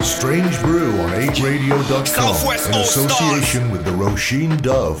Strange Brew on 8radio.com in association with the Roisin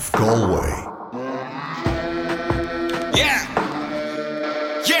Dove, Galway. Yeah.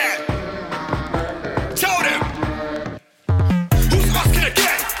 Yeah. Told him. Who's asking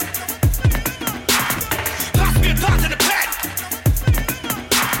again? Pass me a part in the pen.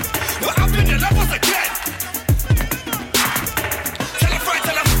 We're up in the levels again. Tell a friend,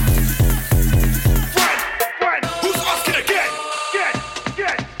 tell a friend. Who's asking again?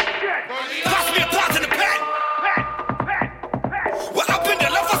 Pass me a part in the pen. We're up in the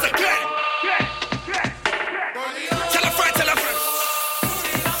levels again. Tell a friend, tell a friend.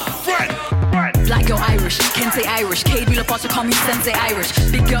 Black girl Irish, can't say Irish. Cade me LaFosse, call me Sensei Irish.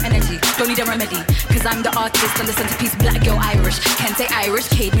 Big girl energy, don't need a remedy. Cause I'm the artist and the centerpiece. Black girl Irish, can't say Irish.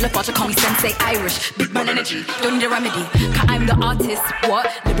 Cade me LaFosse, call me Sensei Irish. Big man energy, don't need a remedy. Cause I'm the artist, what?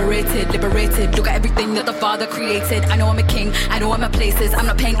 Liberated, liberated. Look at everything that the Father created. I know I'm a king, I know I'm a places. I'm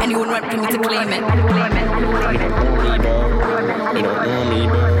not paying anyone rent for me to claim it. You don't know me,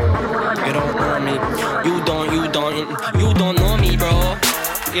 bro. You don't know me. You don't know me, bro.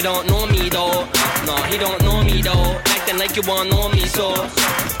 You don't know me though. No, he don't know me though. Acting like you wanna know me so.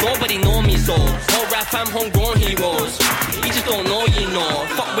 Nobody know me so. Whole rap fam homegrown heroes. You just don't know you know.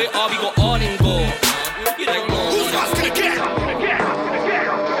 Fuck with all we go all in go. You don't know. Who's asking again?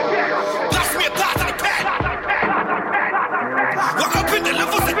 Pass me a part of the pen. We're up in the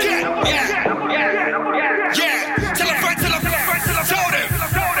levels again. Yeah. Tell a friend, tell a friend. Told him.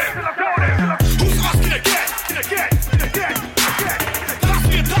 Who's asking again? Pass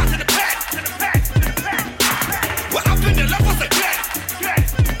me a part of the pen. We're up in the levels again.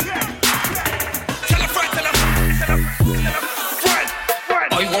 Tell a friend, tell a friend.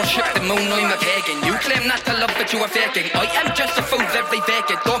 I worship the moon, I'm a pagan. You claim not to love, but you are faking. I am just a fool, very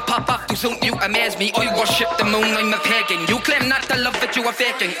vacant. Don't pop off too soon, you amaze me. I worship the moon, I'm a pagan. You claim not to love, but you are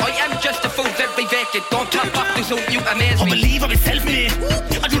faking. I am just a fool, very vacant. Don't pop off too soon, you amaze me. I believe I'm self-made.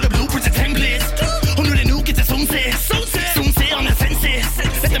 I do the blueprints and templates. Under the new, get the sunset. Sunset on the senses.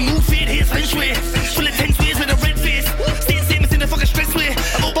 Let the move fit his French way. Full of 10 ways with a red face. Staying same as in the fucking stress way.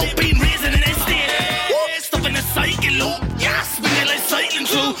 I'm about being raised in an estate. Stuck in a cycle loop. Yes, when they like cycling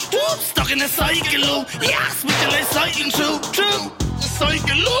through. Stuck in a cycle loop. Yes, when they like cycling through. True. The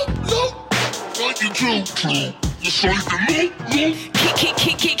cycle loop. Cycling through. The cycle loop.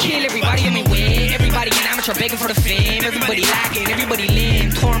 Kill everybody in my way. Everybody an amateur begging for the fame. Everybody lagging, everybody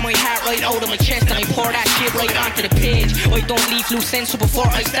lame. Tore my heart right out of my chest and I pour that shit right onto the page. I don't leave loose ends, so before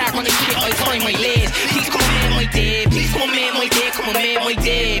I start running shit, I find my lays. Please come and make my day. Please come and make my day. Come and make my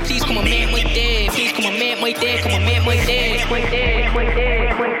day. Please come and make my day. Please come and make my day. Come and make my day.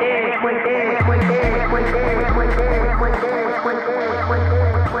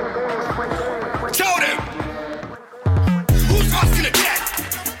 Told him. Who's asking again?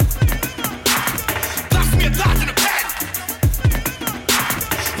 Pass me a part in the pen.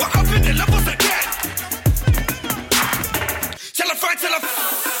 We're up in the levels again. Tell a friend, tell a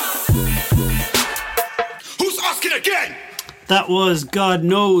who's asking again? That was God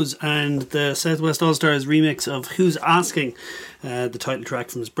Knows and the Southwest All-Stars remix of Who's Asking, the title track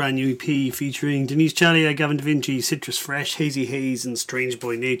from his brand new EP featuring Denise Chalia, Gavin Da Vinci, Citrus Fresh, Hazy Haze and Strange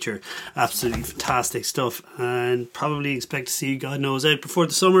Boy Nature. Absolutely fantastic stuff, and probably expect to see God Knows out before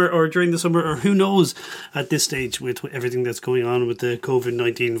the summer or during the summer, or who knows at this stage with everything that's going on with the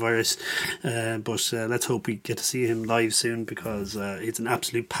COVID-19 virus. But let's hope we get to see him live soon, because it's an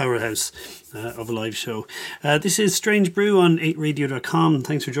absolute powerhouse of a live show. This is Strange Brew on 8radio.com.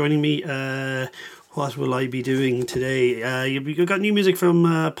 Thanks for joining me. What will I be doing today? You've got new music from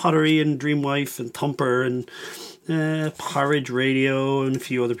Pottery and Dreamwife and Thumper and Porridge Radio and a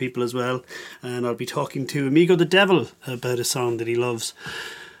few other people as well. And I'll be talking to Amigo the Devil about a song that he loves.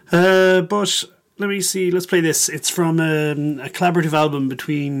 But let me see, let's play this. It's from a collaborative album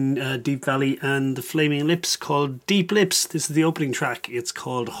between Deep Valley and the Flaming Lips called Deep Lips. This is the opening track. It's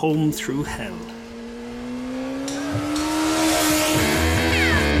called Home Through Hell.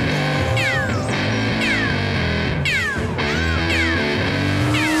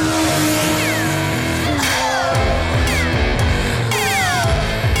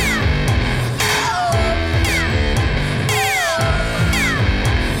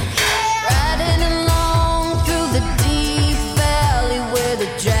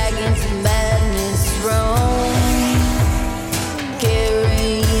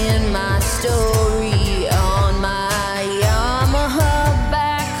 Carrying my story.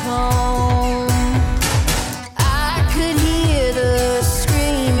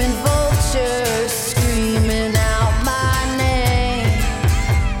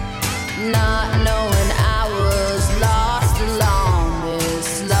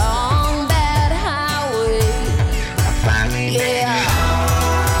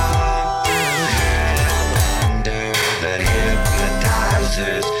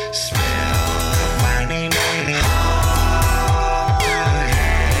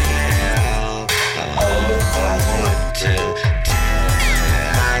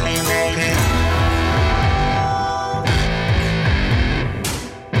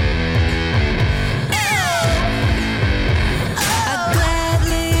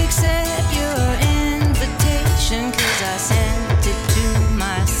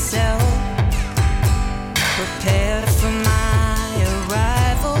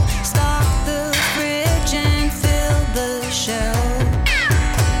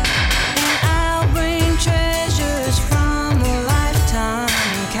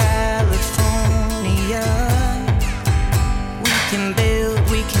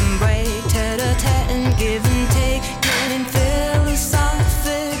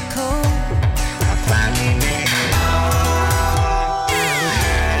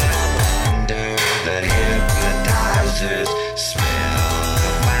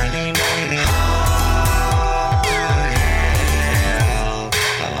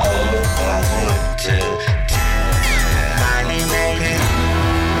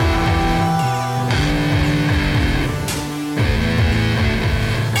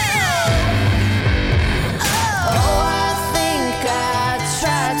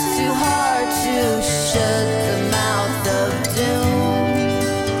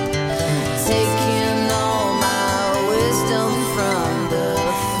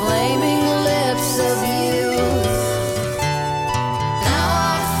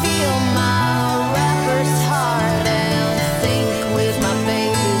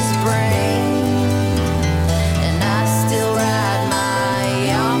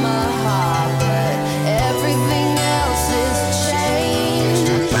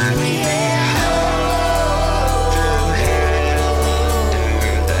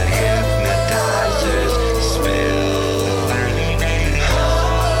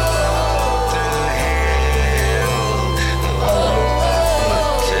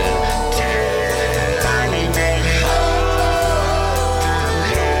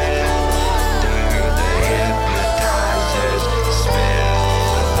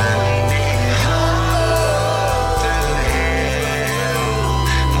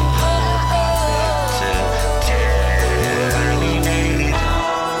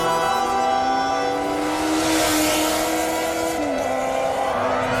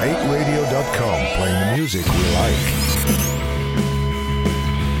 music we like.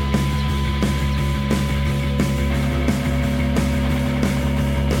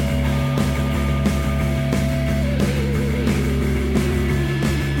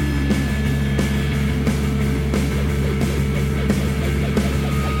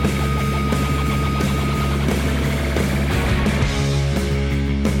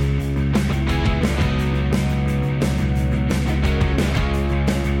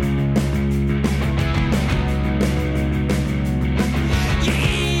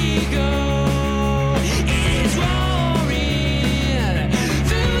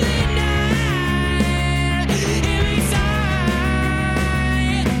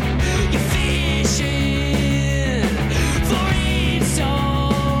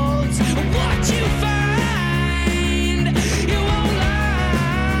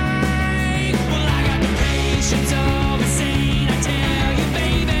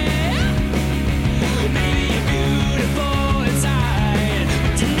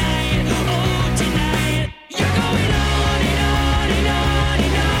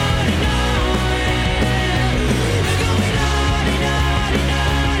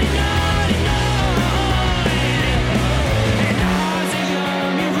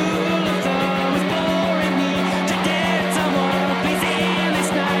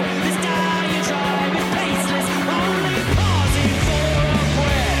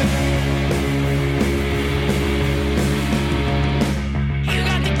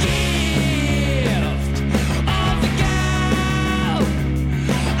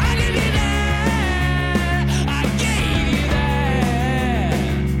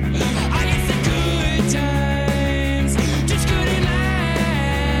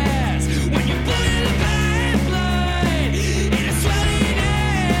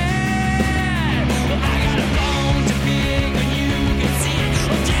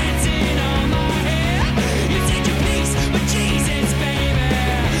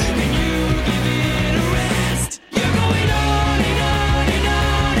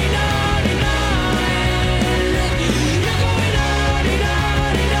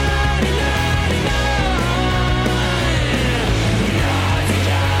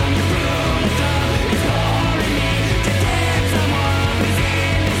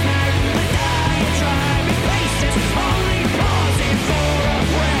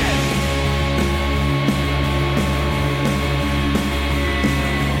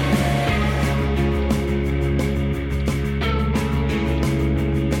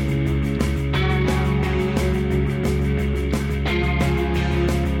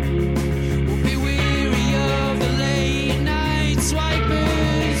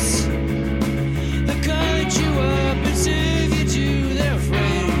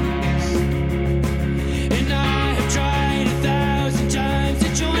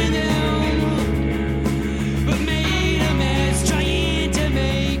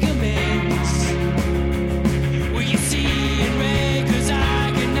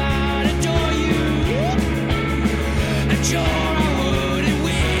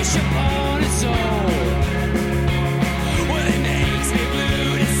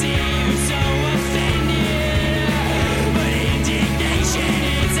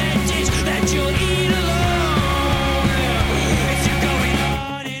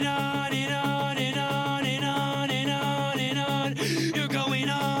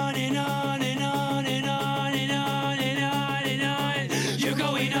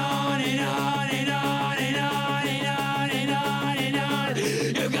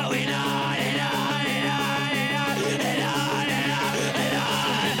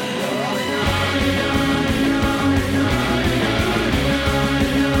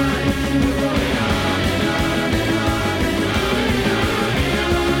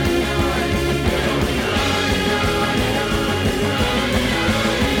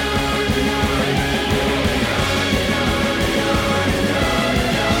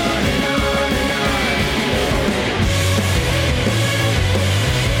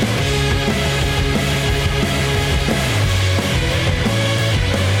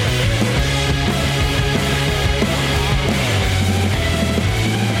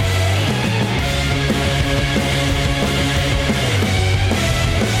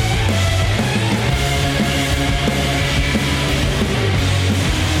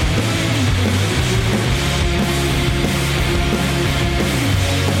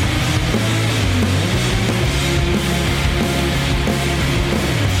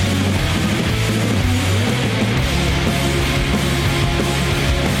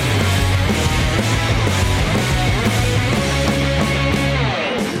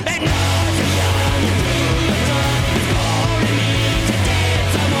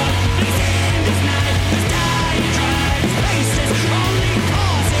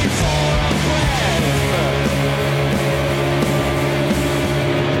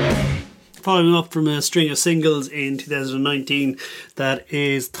 following up from a string of singles in 2019. That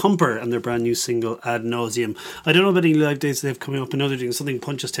is Thumper and their brand new single Ad Nauseum. I don't know about any live dates they have coming up. I know they're doing something in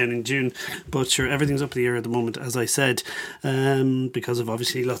Punchestown in June, but sure, everything's up in the air at the moment, as I said, because of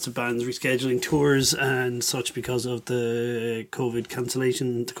obviously lots of bands rescheduling tours and such because of the COVID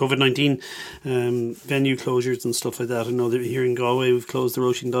cancellation, the COVID-19 venue closures and stuff like that. I know that here in Galway we've closed the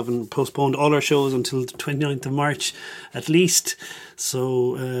Roisin Dove and postponed all our shows until the 29th of March at least.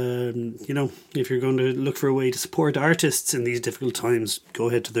 So, you know, if you're going to look for a way to support artists in these difficult times, go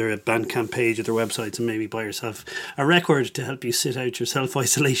ahead to their Bandcamp page or their websites and maybe buy yourself a record to help you sit out your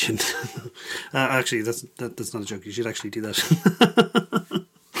self-isolation. Actually, that's not a joke. You should actually do that.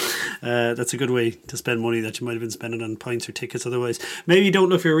 That's a good way to spend money that you might have been spending on pints or tickets otherwise. Maybe don't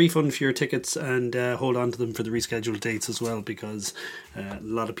look for a refund for your tickets and hold on to them for the rescheduled dates as well, because a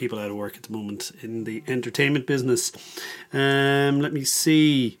lot of people out of work at the moment in the entertainment business. Let me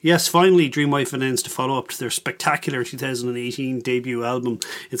see. Yes, finally Dreamwife announced a follow-up to their spectacular 2018 debut album.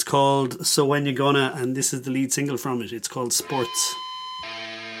 It's called So When You Gonna, and this is the lead single from it. It's called Sports.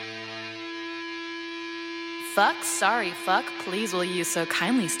 Fuck, sorry, fuck, please will you so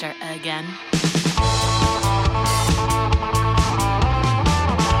kindly start again?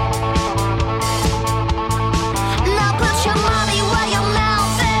 Now put your money where your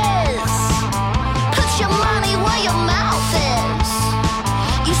mouth is. Put your money where your mouth is.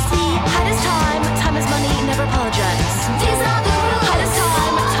 You see, hard as time is money, never apologize. These are the rules. Hard as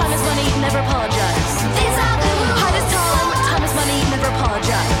time is money, never apologize. These are the rules. Hard as time is money, never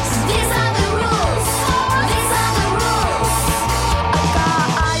apologize. These are the rules.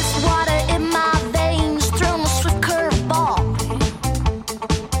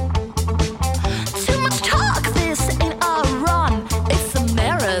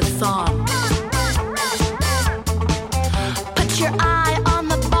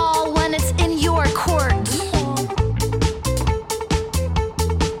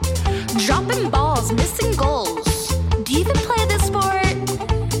 Missing goals. Do you even play this sport?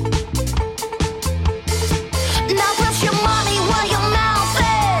 Now put your money where your mouth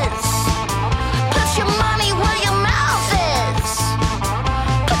is. Put your money where your mouth is.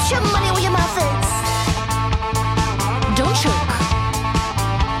 Put your money where your mouth is. Don't choke.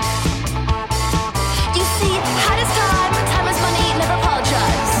 You see, hard as time is money, never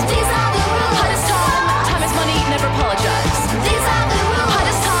apologize. These are the rules. Hard as time is money, never apologize. These are the rules. Hard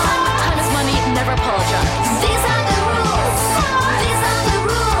as time is money, never apologize. These are the rules. These are the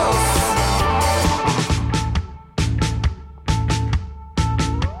rules.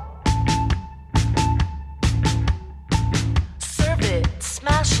 Serve it,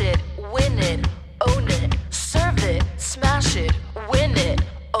 smash it, win it, own it. Serve it, smash it, win it,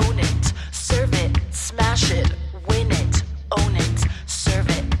 own it. Serve it, smash it, win it, own it. Serve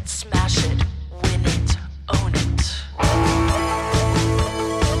it, smash it, win it, own it.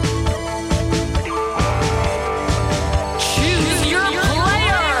 Choose your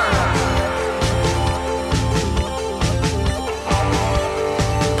player!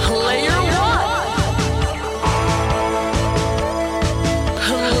 Player 1.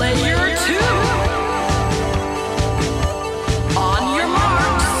 Player 2. On your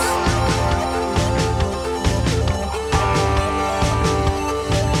marks.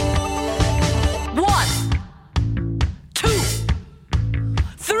 1, 2,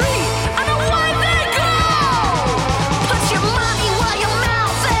 3, and away they go! Put your money where your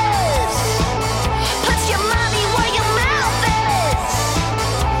mouth is. Put your money where your mouth is.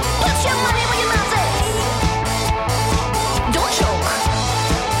 Put your money where your mouth is. Don't choke.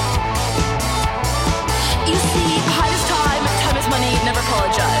 You see, hard as time is money, never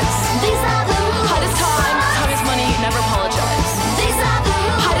apologize. These are the rules. Hard as time is money, never apologize. These are the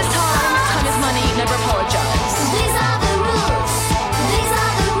rules. Hard as time is money, never apologize. These are the rules. These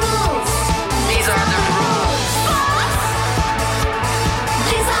are the rules. These are the rules.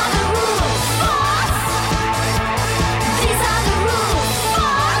 These are the rules. These are the rules. These are the rules.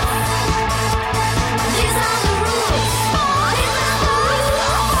 These are the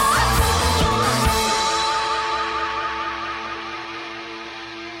rules.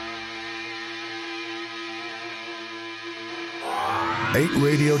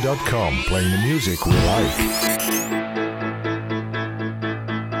 8radio.com, playing the music we like.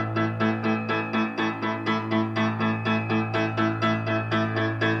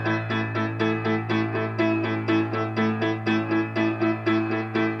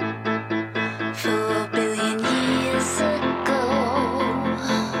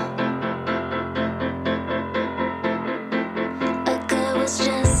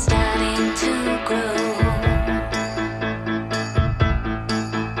 Just starting to grow.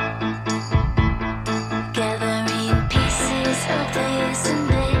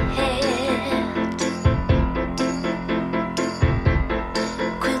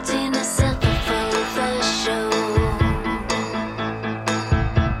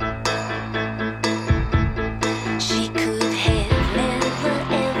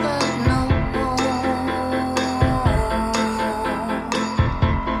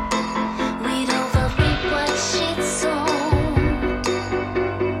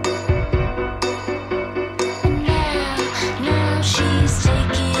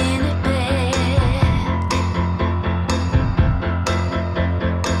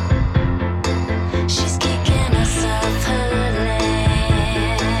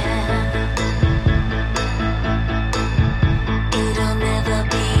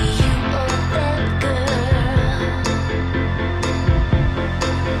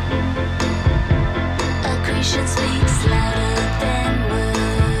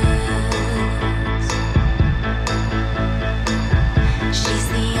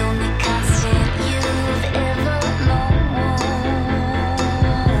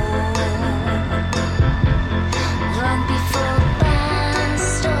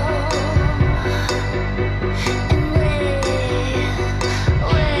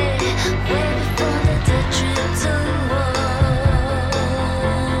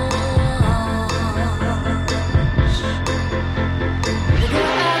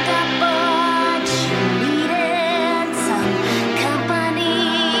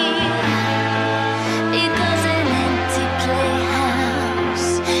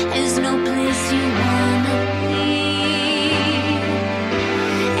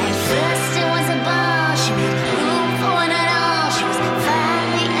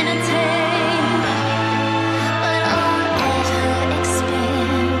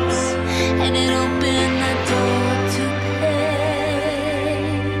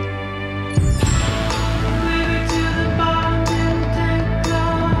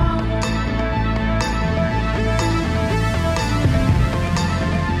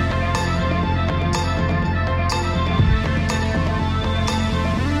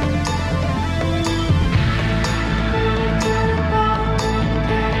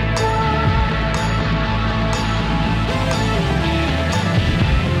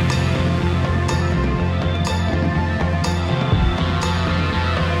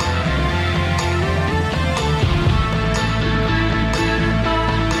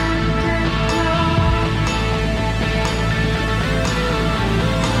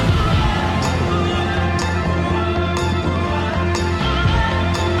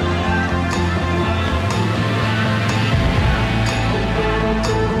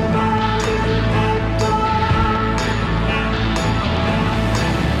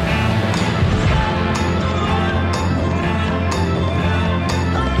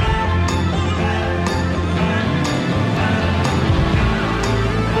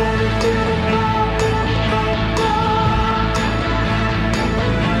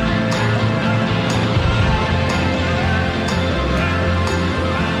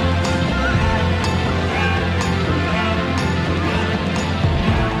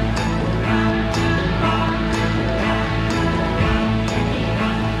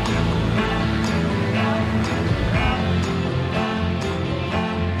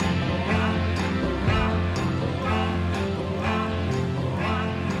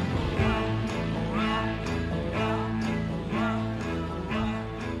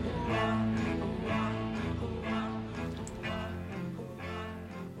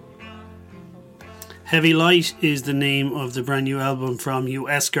 Heavy Light is the name of the brand new album from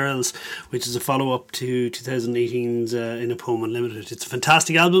US Girls, which is a follow-up to 2018's In a Poem Unlimited. It's a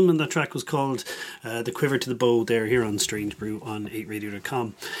fantastic album, and that track was called The Quiver to the Bow there here on Strange Brew on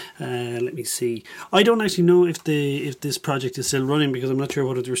 8radio.com. Let me see. I don't actually know if this project is still running, because I'm not sure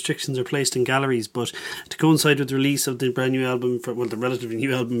what the restrictions are placed in galleries, but to coincide with the release of the brand new album, the relatively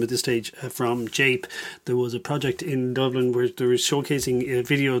new album at this stage, from Jape, there was a project in Dublin where they were showcasing the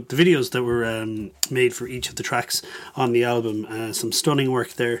videos that were made for each of the tracks on the album. Some stunning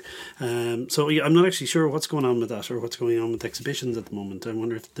work there. So yeah, I'm not actually sure what's going on with that, or what's going on with exhibitions at the moment. I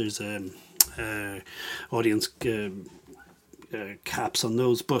wonder if there's audience caps on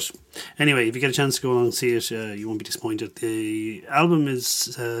those. But anyway, if you get a chance to go along and see it, you won't be disappointed. The album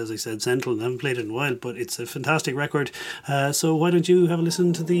is, as I said, Sentinel. I haven't played it in a while, but it's a fantastic record. So why don't you have a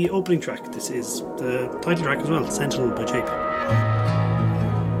listen to the opening track? This is the title track as well, Sentinel by Jape.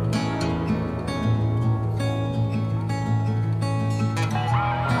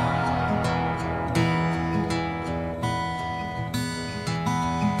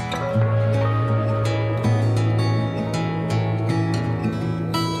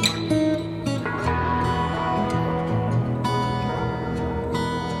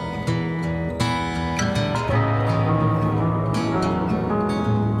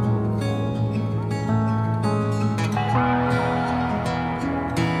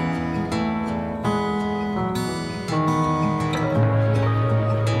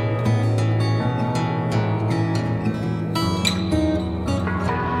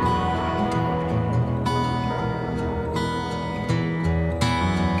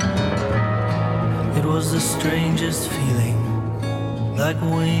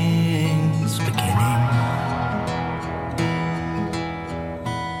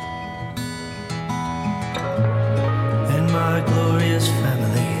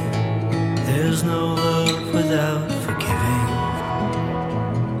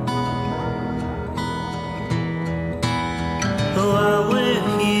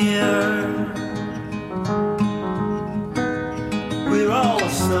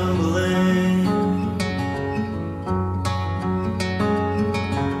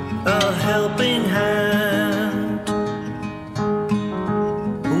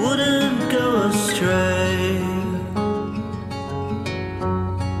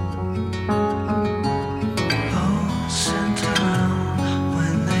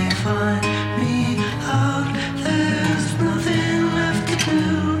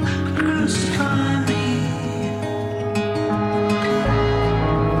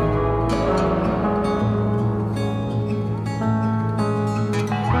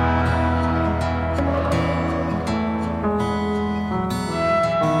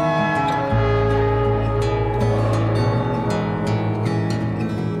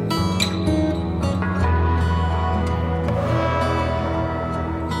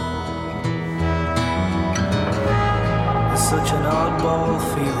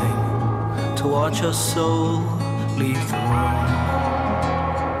 Your soul leave the room.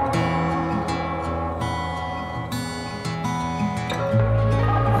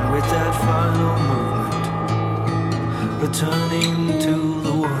 And with that final movement, returning to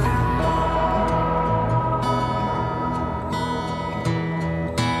the womb,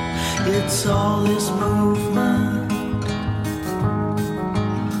 it's all this movement,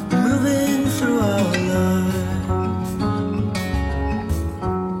 moving through our lives.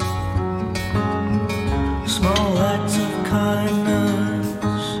 Small acts of kindness,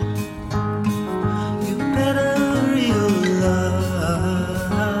 you better realize.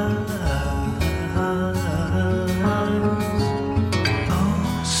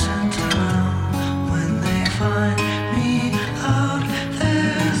 Oh, Sentinel, when they find me out,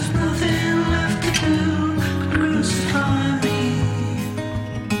 there's nothing left to do but crucify me.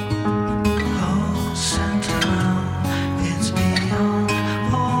 Oh, Sentinel, it's beyond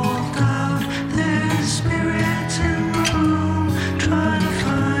all doubt. There's spirits in the room.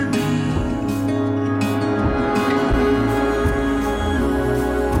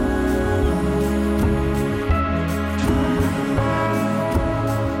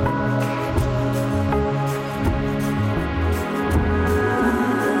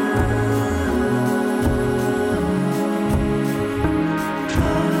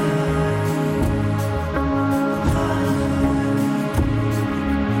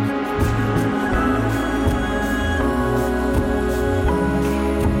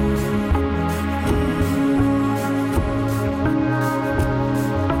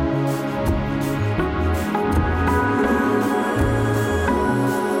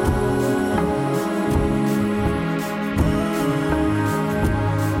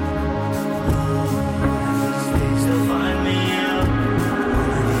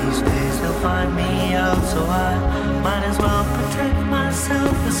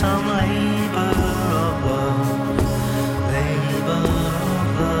 some labor of love, labor of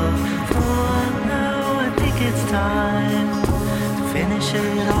love. For now I think it's time to finish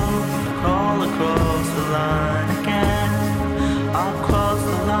it off, crawl across the line again. I'll cross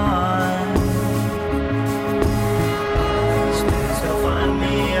the line. They'll find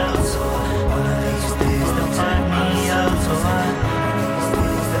me out, so one of these days they'll find me out, so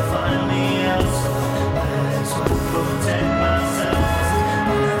they'll find me out, so let's protect myself.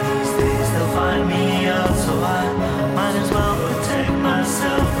 One of these days they'll find me out, so I might as well protect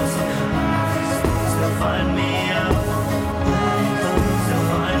myself. They'll find me out, they'll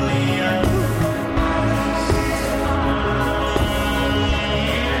find me out.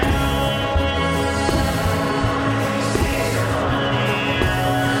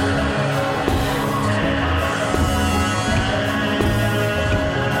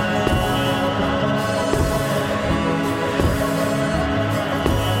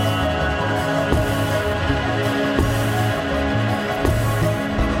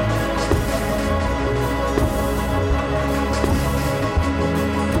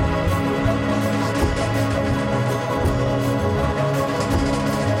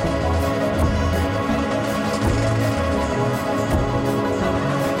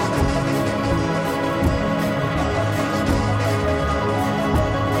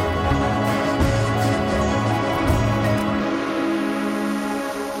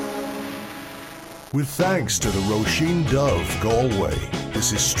 With thanks to the Roisin Dove Galway,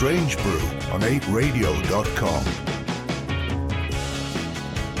 this is Strange Brew on 8radio.com.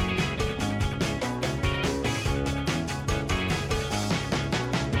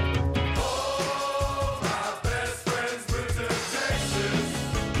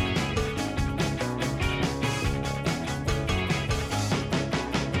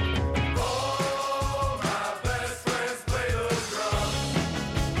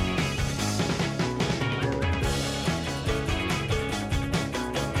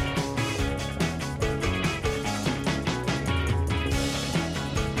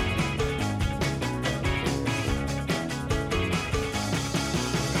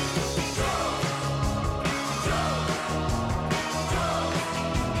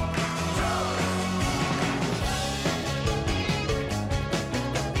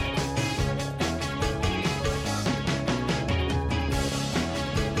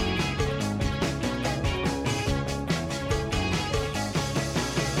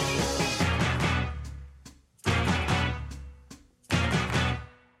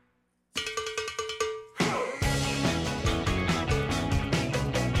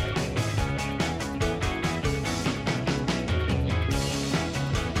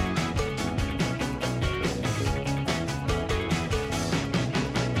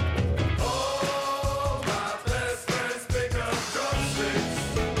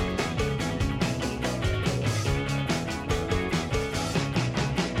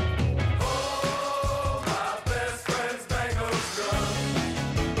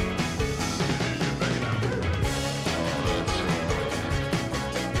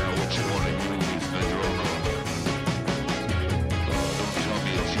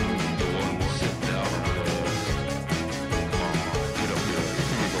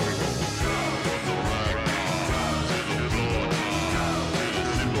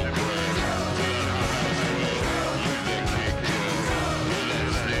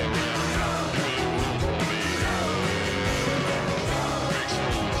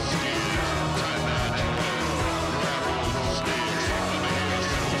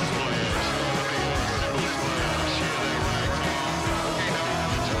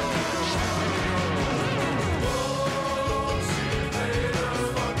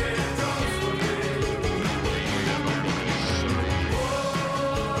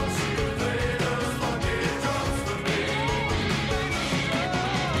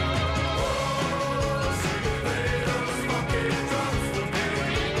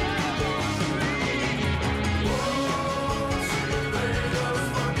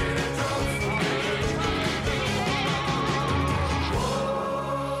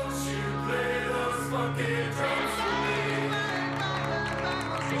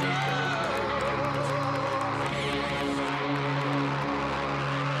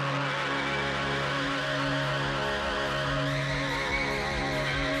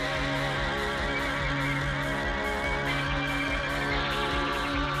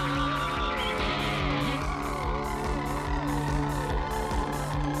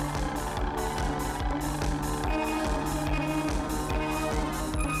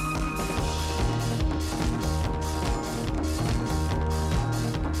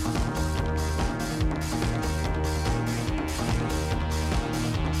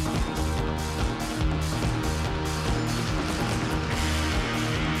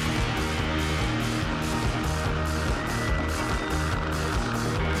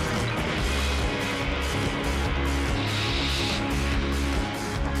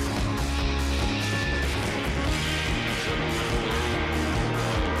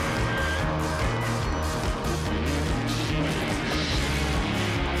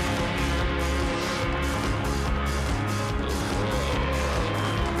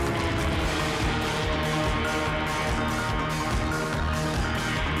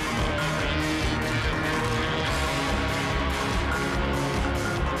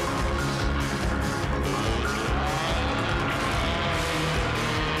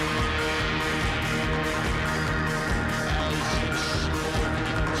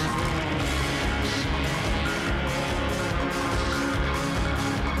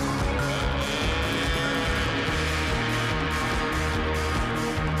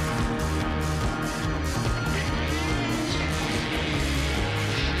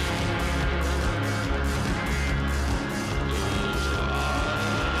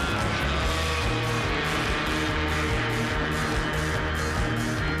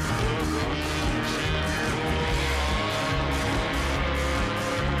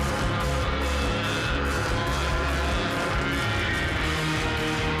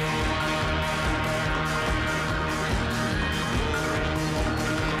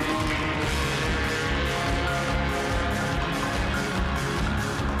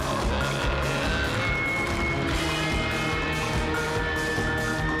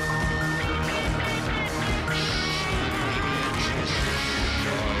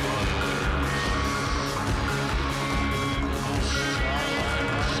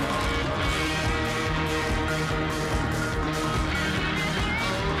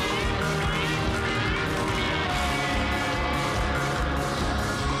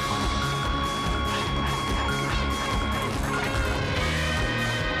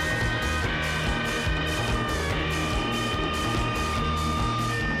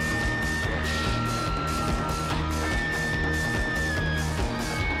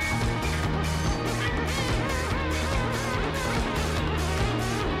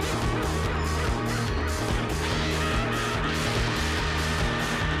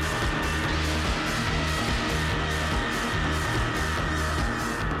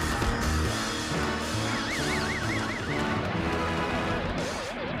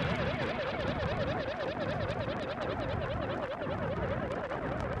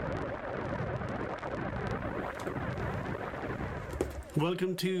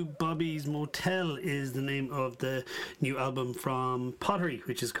 Welcome to Bobby's Motel is the name of the new album from Pottery,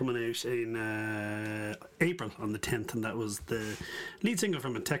 which is coming out in April on the 10th, and that was the lead single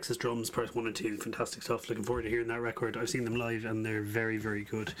from a Texas Drums, Part 1 and 2. Fantastic stuff. Looking forward to hearing that record. I've seen them live and they're very, very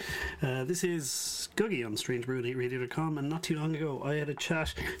good. This is Googie on Strange Brew and 8radio.com, and not too long ago I had a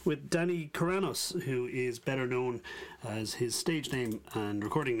chat with Danny Coranos, who is better known as his stage name and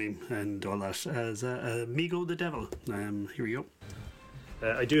recording name and all that as Amigo the Devil. Here we go.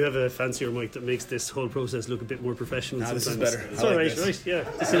 I do have a fancier mic that makes this whole process look a bit more professional. This is sometimes. better. It's all right, right? Yeah.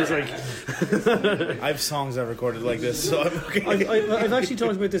 This seems like I have songs I've recorded like this, so I'm okay. I've actually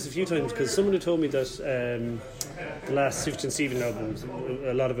talked about this a few times because someone had told me that the last Sufjan Stevens album,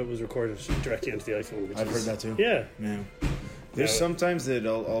 a lot of it was recorded directly onto the iPhone. I've heard that too. Yeah. There's sometimes that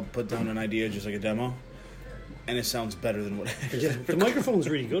I'll put down an idea just like a demo, and it sounds better than what I the microphone's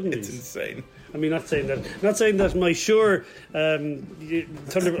really good in It's these. insane. I mean, not saying that my Shure Thunderbird.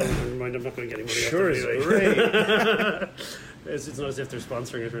 Oh, never mind, I'm not going to get any money. Sure off is them great. anyway. It's not as if they're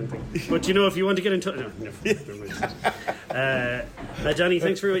sponsoring it or anything. But if you want to get in touch, no, never mind. Johnny,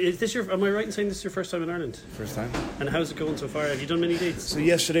 thanks for. Is this your? Am I right in saying this is your first time in Ireland? First time. And how's it going so far? Have you done many dates? So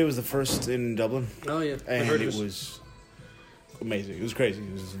yesterday was the first in Dublin. Oh yeah, and it was amazing. It was crazy.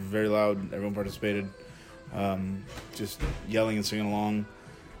 It was very loud. Everyone participated. Just yelling and singing along.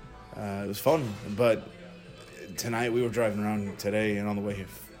 It was fun, but tonight we were driving around today and on the way,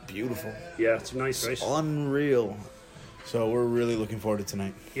 beautiful. Yeah, it's nice, right? Unreal. So we're really looking forward to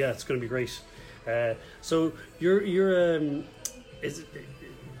tonight. Yeah, it's going to be great. So you're is it,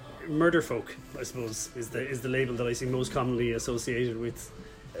 Murder Folk, I suppose, is the label that I see most commonly associated with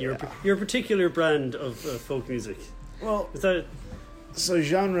your particular brand of folk music. Well, is that so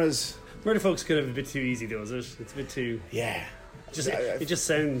genres? Murder Folk's kind of a bit too easy, though, is it? It's a bit too. Yeah. It just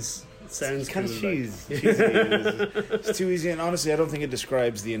sounds kind of cool, cheesy. It's too easy, and honestly, I don't think it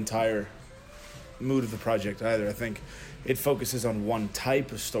describes the entire mood of the project either. I think it focuses on one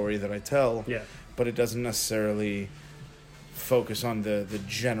type of story that I tell, but it doesn't necessarily focus on the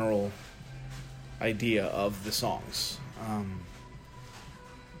general idea of the songs.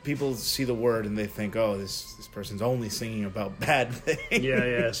 People see the word and they think, oh, this person's only singing about bad things.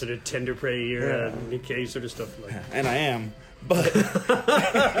 Yeah, sort of Tender Prey or Nick Cave sort of stuff. Like. And I am, but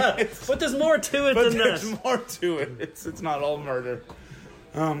but there's more to it than that. There's more to it. It's not all murder.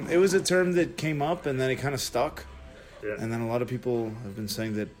 It was a term that came up and then it kind of stuck. Yeah. And then a lot of people have been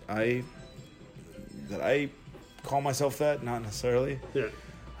saying that I call myself that, not necessarily. Yeah.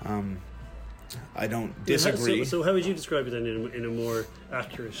 I don't disagree. So how would you describe it then in a more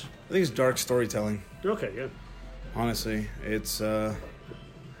accurate? I think it's dark storytelling. Okay, yeah. Honestly, it's a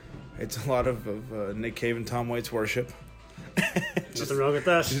lot of Nick Cave and Tom Waits worship. Nothing wrong with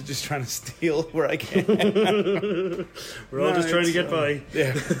that. Just trying to steal where I can. We're all just trying to get by.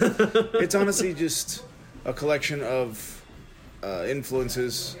 Yeah. It's honestly just a collection of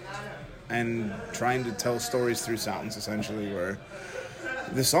influences and trying to tell stories through sounds, essentially, where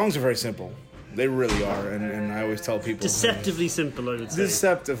the songs are very simple. They really are, and I always tell people... Deceptively simple, I would say.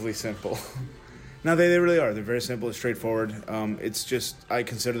 Deceptively simple. No, they really are. They're very simple, straightforward. It's just, I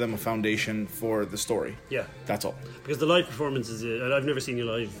consider them a foundation for the story. Yeah. That's all. Because the live performance is... I've never seen you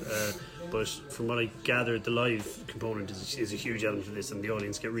live, but from what I gathered, the live component is a huge element of this, and the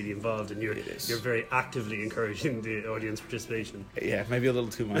audience get really involved, and you're very actively encouraging the audience participation. Yeah, maybe a little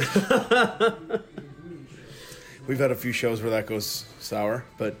too much. We've had a few shows where that goes sour,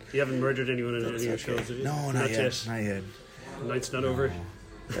 but... You haven't murdered anyone in any of your shows, have you? No, not yet. Not yet. The night's not over?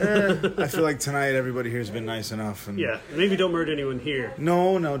 I feel like tonight everybody here has been nice enough. And yeah, maybe don't murder anyone here.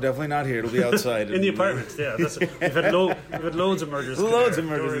 No, definitely not here. It'll be outside. In the apartment, yeah. We've had loads of murders. Loads of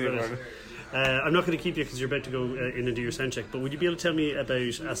murders in the apartment. I'm not going to keep you because you're about to go in and do your sound check, but would you be able to tell me about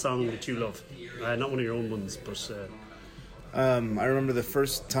a song that you love? Not one of your own ones, but... I remember the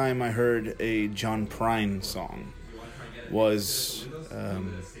first time I heard a John Prine song was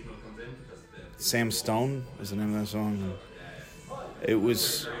Sam Stone was the name of that song. It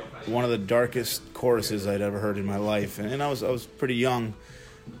was one of the darkest choruses I'd ever heard in my life, and I was pretty young,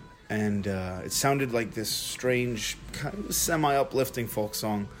 and it sounded like this strange, kind of semi-uplifting folk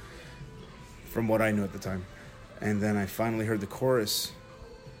song from what I knew at the time. And then I finally heard the chorus,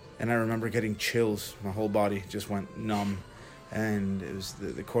 and I remember getting chills. My whole body just went numb. And it was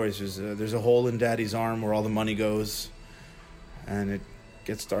the chorus was, there's a hole in Daddy's arm where all the money goes, and it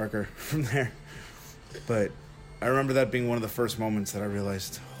gets darker from there. But I remember that being one of the first moments that I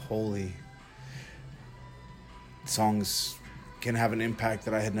realized, holy, songs can have an impact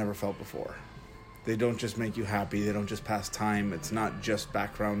that I had never felt before. They don't just make you happy, they don't just pass time, it's not just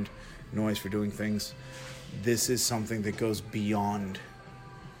background noise for doing things. This is something that goes beyond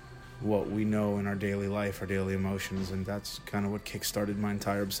what we know in our daily life, our daily emotions, and that's kind of what kick-started my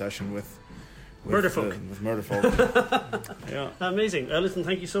entire obsession with Murderfolk. With Murderfolk. Yeah. Amazing. Listen,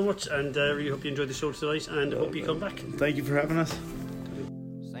 thank you so much, and really hope you enjoyed the show tonight, and hope you come back. Thank you for having us.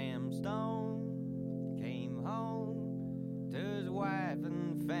 Sam Stone came home to his wife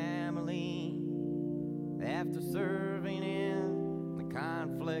and family after serving in the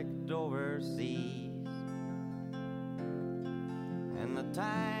conflict overseas. And the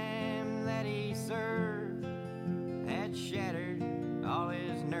time that he served had shattered all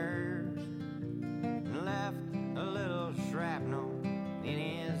his nerves and left a little shrapnel in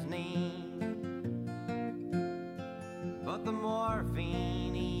his knee. But the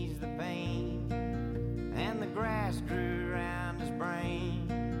morphine eased the pain, and the grass grew around his brain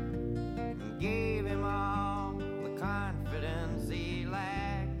and gave him all the confidence he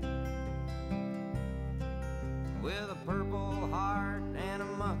lacked. With a purple heart and a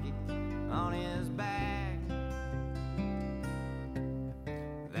monkey on his back,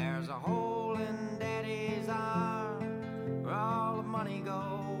 there's a hole in Daddy's arm where all the money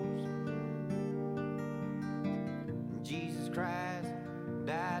goes. Jesus Christ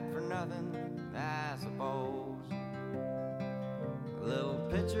died for nothing, I suppose. Little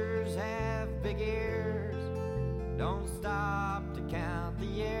pitchers have big ears, don't stop to count the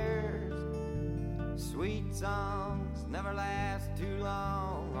years. Sweet songs never last too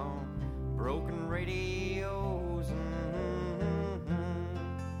long on broken radios.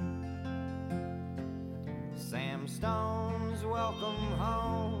 Sam Stone's welcome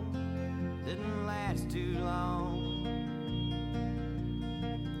home didn't last too long.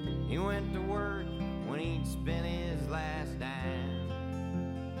 He went to work when he'd spent his last dime,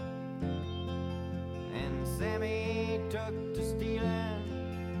 and Sammy took to stealing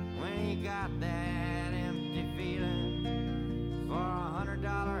when he got that empty feeling for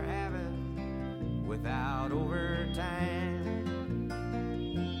 $100 habit without overtime.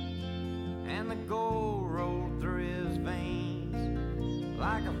 And the gold rolled through his veins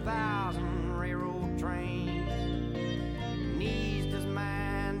like 1,000 railroad trains, and eased his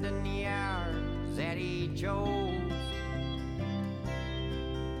mind in the hours that he chose,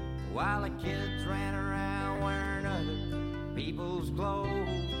 while the kids ran around wearing other people's clothes.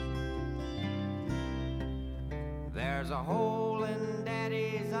 There's a hole in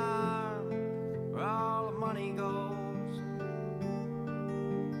Daddy's arm where all the money goes.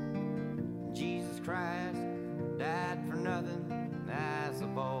 Jesus Christ died for nothing, I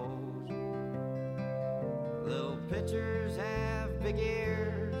suppose. Little pitchers have big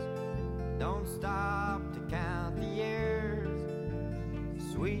ears, don't stop to count the years.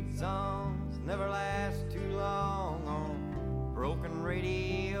 Sweet songs never last too long on broken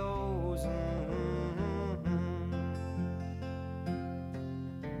radios.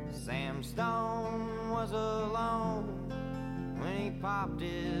 Sam Stone was alone when he popped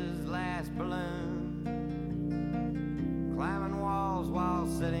his last balloon, climbing walls while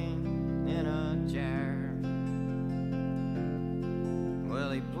sitting in a chair.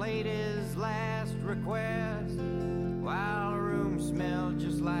 Well, he played his last request while the room smelled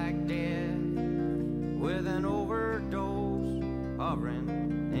just like death, with an overdose hovering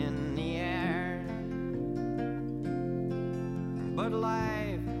in the air. But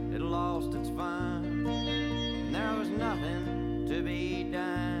life had lost its fun, and there was nothing to be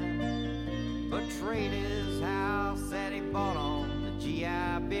done but trade his house that he bought on the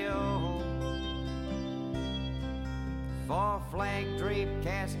GI Bill for a flag-draped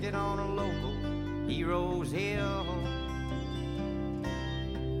casket on a local hero's hill.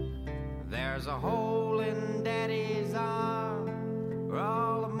 There's a hole in Daddy's arm where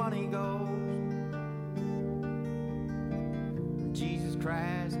all the money goes. Jesus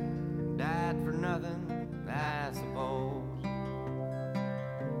Christ died for nothing, I suppose.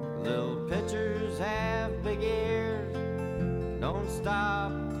 Little pitchers have big ears, don't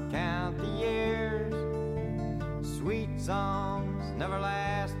stop to count the years. Sweet songs never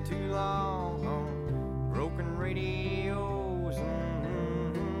last too long on broken radios.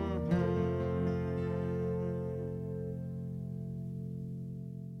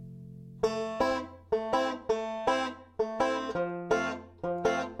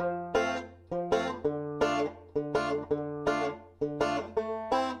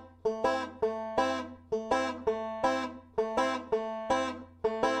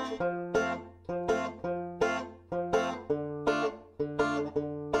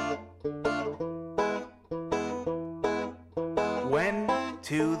 Went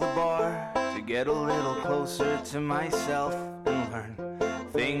to the bar to get a little closer to myself and learn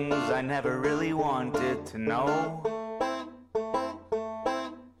things I never really wanted to know.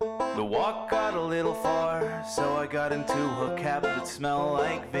 The walk got a little far, so I got into a cab that smelled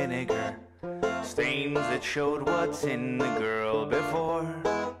like vinegar. Stains that showed what's in the girl before.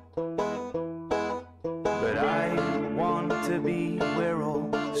 But I want to be where all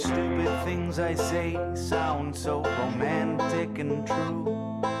the stupid things I say sound so romantic and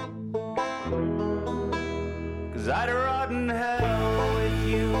true. 'Cause I'd rot in hell with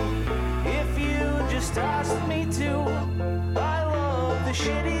you if you just asked me to. I love the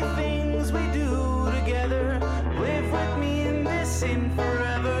shitty things we do together. Live with me in this sin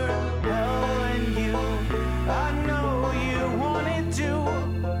forever. Hell and you, I know you wanted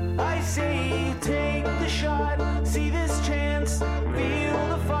to. I say you take the shot, see this chance, feel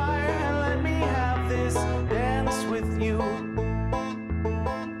the fire, and let me have this dance with you.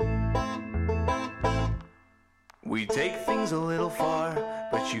 We take things a little far,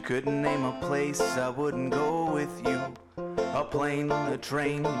 but you couldn't name a place I wouldn't go with you. A plane, a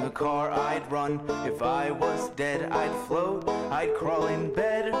train, a car I'd run. If I was dead, I'd float, I'd crawl in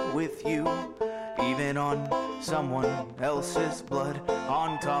bed with you. Even on someone else's blood,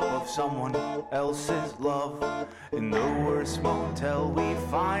 on top of someone else's love. In the worst motel we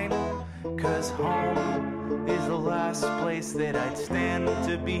find, 'cause home is the last place that I'd stand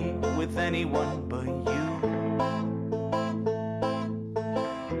to be with anyone but you.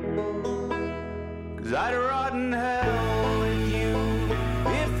 'Cause I'd rot in hell with you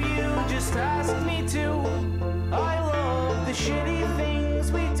if you just asked me to. I love the shitty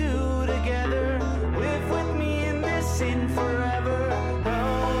things we do together. Live with me in this sin forever.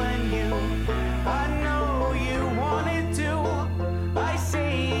 Hell and you, I know you wanted to. I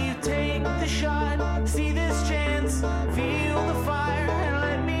say you take the shot, see this chance, feel the fire, and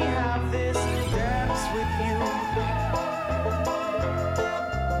let me have this dance with you.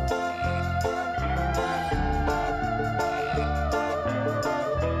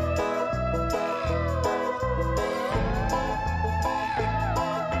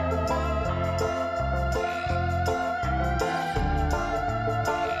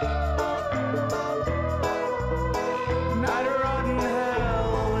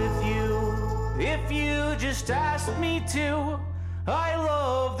 Just asked me to. I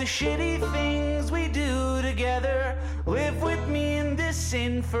love the shitty things we do together. Live with me in this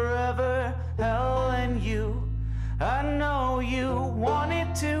sin forever. Hell and you, I know you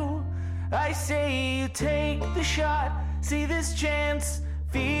wanted to. I say you take the shot, see this chance,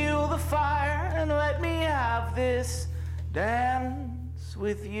 feel the fire, and let me have this dance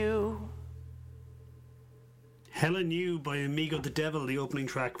with you. Hell and You by Amigo the Devil, the opening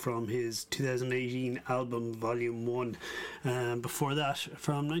track from his 2018 album Volume 1. Before that,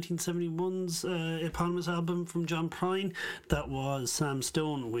 from 1971's eponymous album from John Prine, that was Sam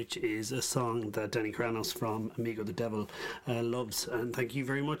Stone, which is a song that Danny Kranos from Amigo the Devil loves. And thank you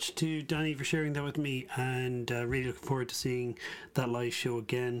very much to Danny for sharing that with me, and really looking forward to seeing that live show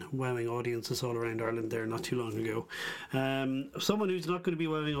again, wowing audiences all around Ireland there not too long ago. Someone who's not going to be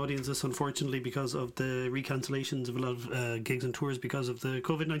wowing audiences, unfortunately, because of the recancellation of a lot of gigs and tours because of the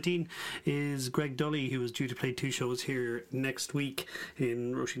COVID-19, is Greg Dully, who is due to play 2 shows here next week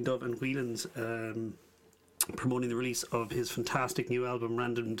in Roisin Dove and Whelan's, promoting the release of his fantastic new album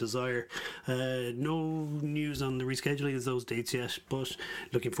Random Desire. No news on the rescheduling of those dates yet, but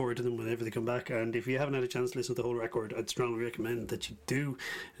looking forward to them whenever they come back. And if you haven't had a chance to listen to the whole record, I'd strongly recommend that you do.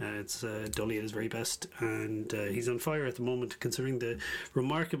 It's Dully at his very best, and he's on fire at the moment, considering the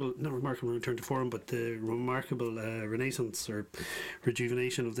not remarkable return to form, but the remarkable renaissance or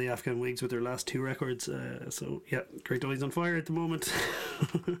rejuvenation of the Afghan Wigs with their last 2 records. So yeah, Greg Dully's on fire at the moment.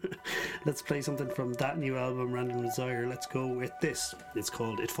 Let's play something from that new album, Random Desire. Let's go with this. It's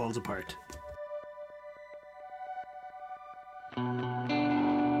called It Falls Apart.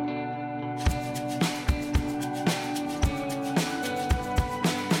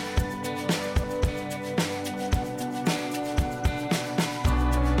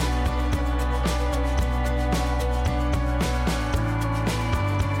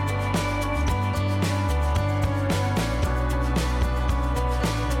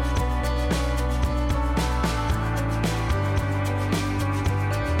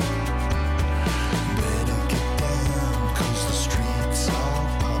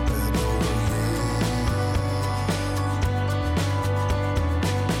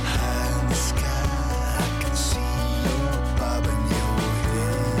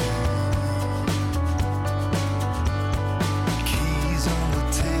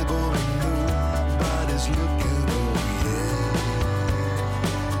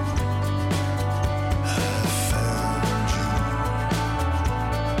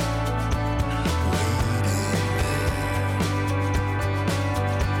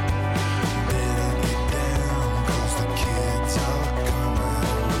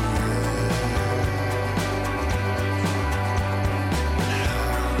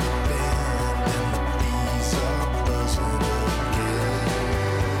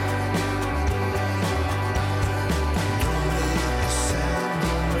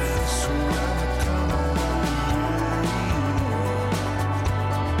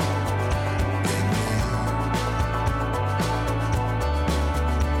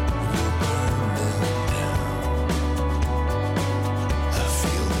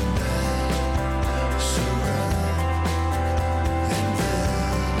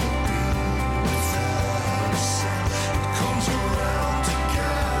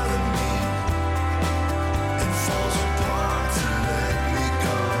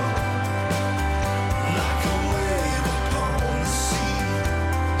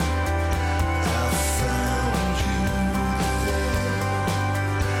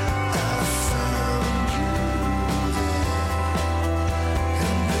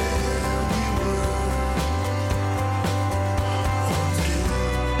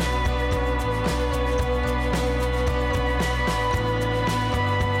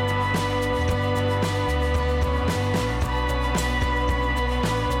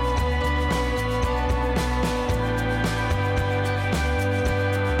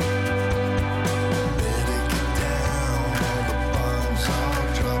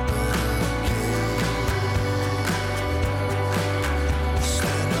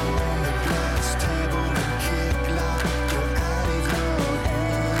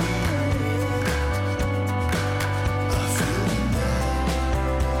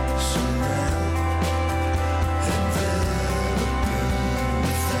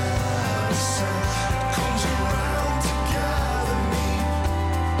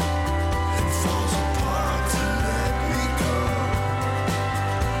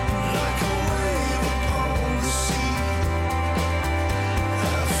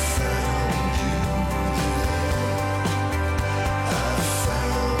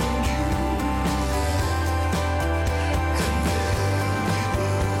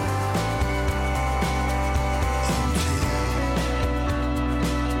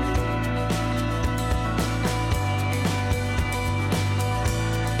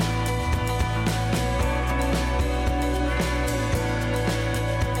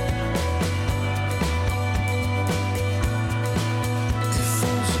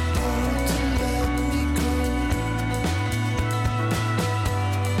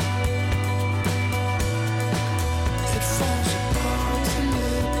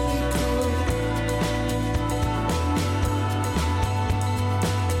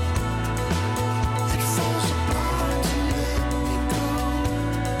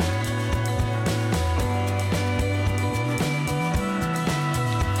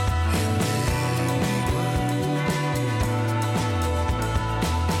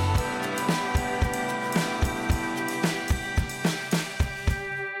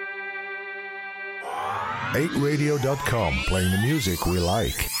 8radio.com, playing the music we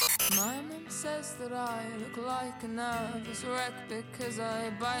like. My mom says that I look like a nervous wreck because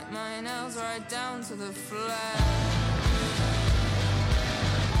I bite my nails right down to the flesh.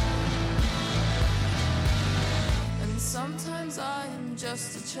 Sometimes I am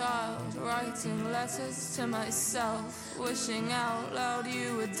just a child writing letters to myself, wishing out loud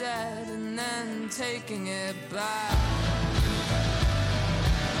you were dead and then taking it back.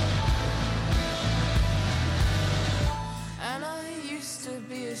 And I used to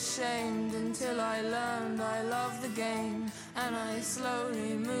be ashamed until I learned I love the game, and I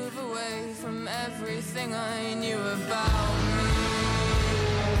slowly move away from everything I knew about me.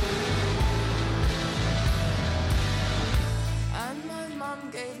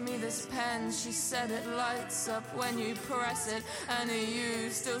 Mom gave me this pen, she said it lights up when you press it, and are you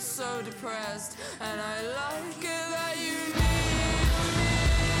still so depressed? And I like it that you need me.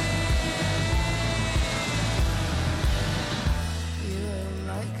 You will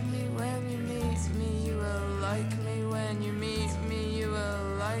like me when you meet me, you will like me when you meet me, you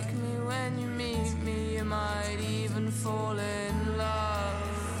will like me when you meet me, you might even fall in love.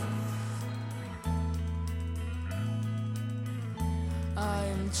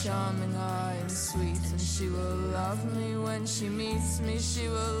 I'm charming, I'm sweet, and she will love me when she meets me. She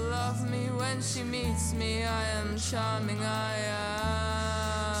will love me when she meets me. I am charming, I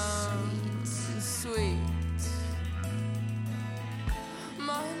am sweet.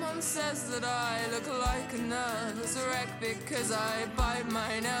 My mom says that I look like a nervous wreck because I bite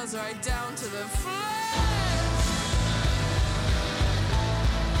my nails right down to the flesh.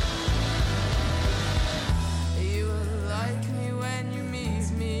 You will like me when you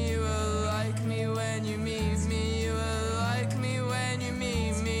meet me, you will like me when you meet me, you will like me when you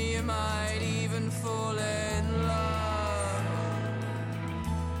meet me, you might even fall in love.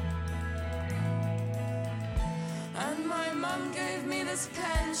 And my mum gave me this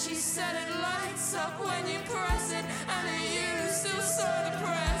pen, she said it lights up when you press it, and are you still so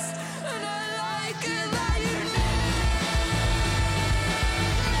depressed? And I like it that you need.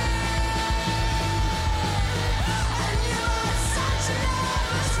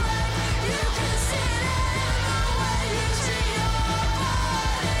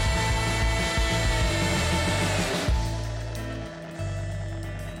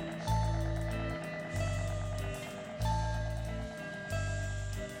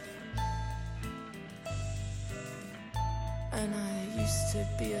 And I used to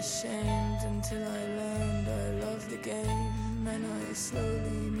be ashamed until I learned I love the game, and I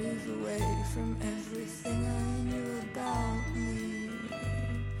slowly move away from everything I knew about me.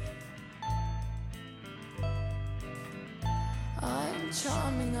 I'm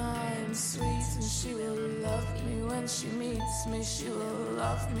charming, I'm sweet, and she will love me when she meets me. She will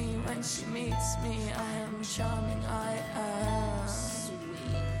love me when she meets me. I am charming, I am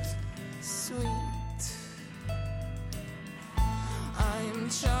sweet. I'm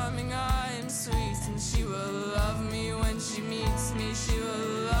charming, I'm sweet, and she will love me when she meets me. She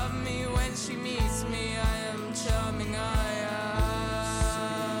will love me when she meets me. I am charming, I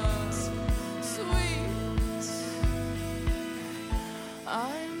am sweet.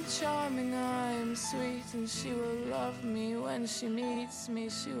 I'm charming, I'm sweet, and she will love me when she meets me.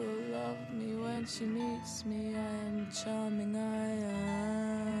 She will love me when she meets me. I am charming, I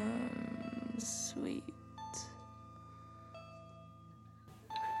am sweet.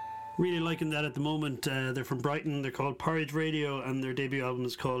 Really liking that at the moment. They're from Brighton. They're called Porridge Radio, and their debut album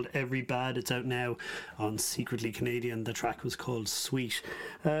is called Every Bad. It's out now on Secretly Canadian. The track was called Sweet.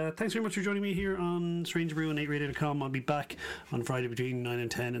 Thanks very much for joining me here on Strange Brew on 8radio.com. I'll be back on Friday between 9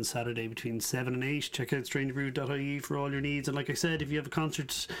 and 10 and Saturday between 7 and 8. Check out strangebrew.ie for all your needs. And like I said, if you have a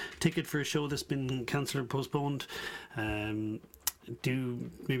concert ticket for a show that's been cancelled or postponed,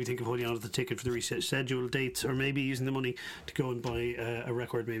 do maybe think of holding on to the ticket for the rescheduled dates, or maybe using the money to go and buy a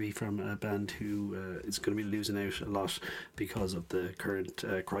record maybe from a band who is going to be losing out a lot because of the current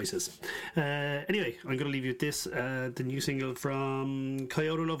crisis. Anyway, I'm going to leave you with this, the new single from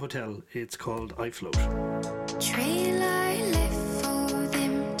Kyoto Love Hotel. It's called I Float. Trail I left for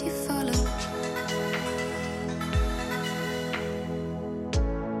them to follow.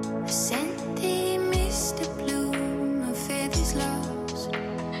 A scent they missed, a bloom of feathers lost.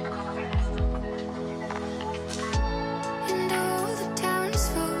 And all the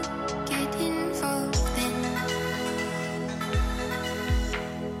townsfolk get involved then.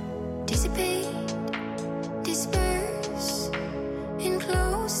 Dissipate, disperse,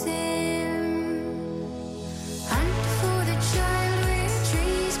 enclose them. Hunt for the child.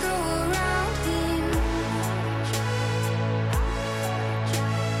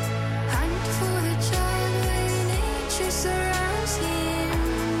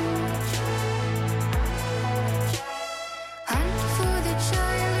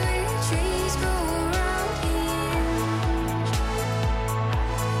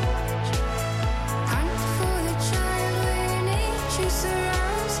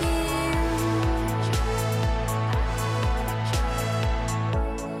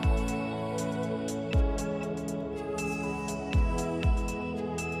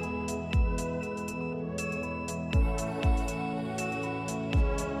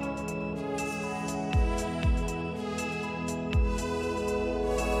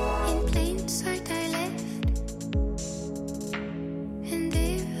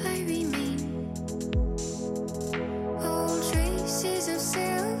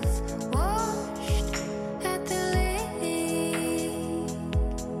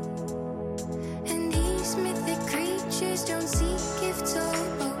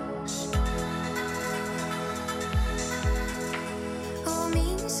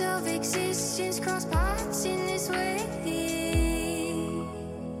 of existence cross paths in this way.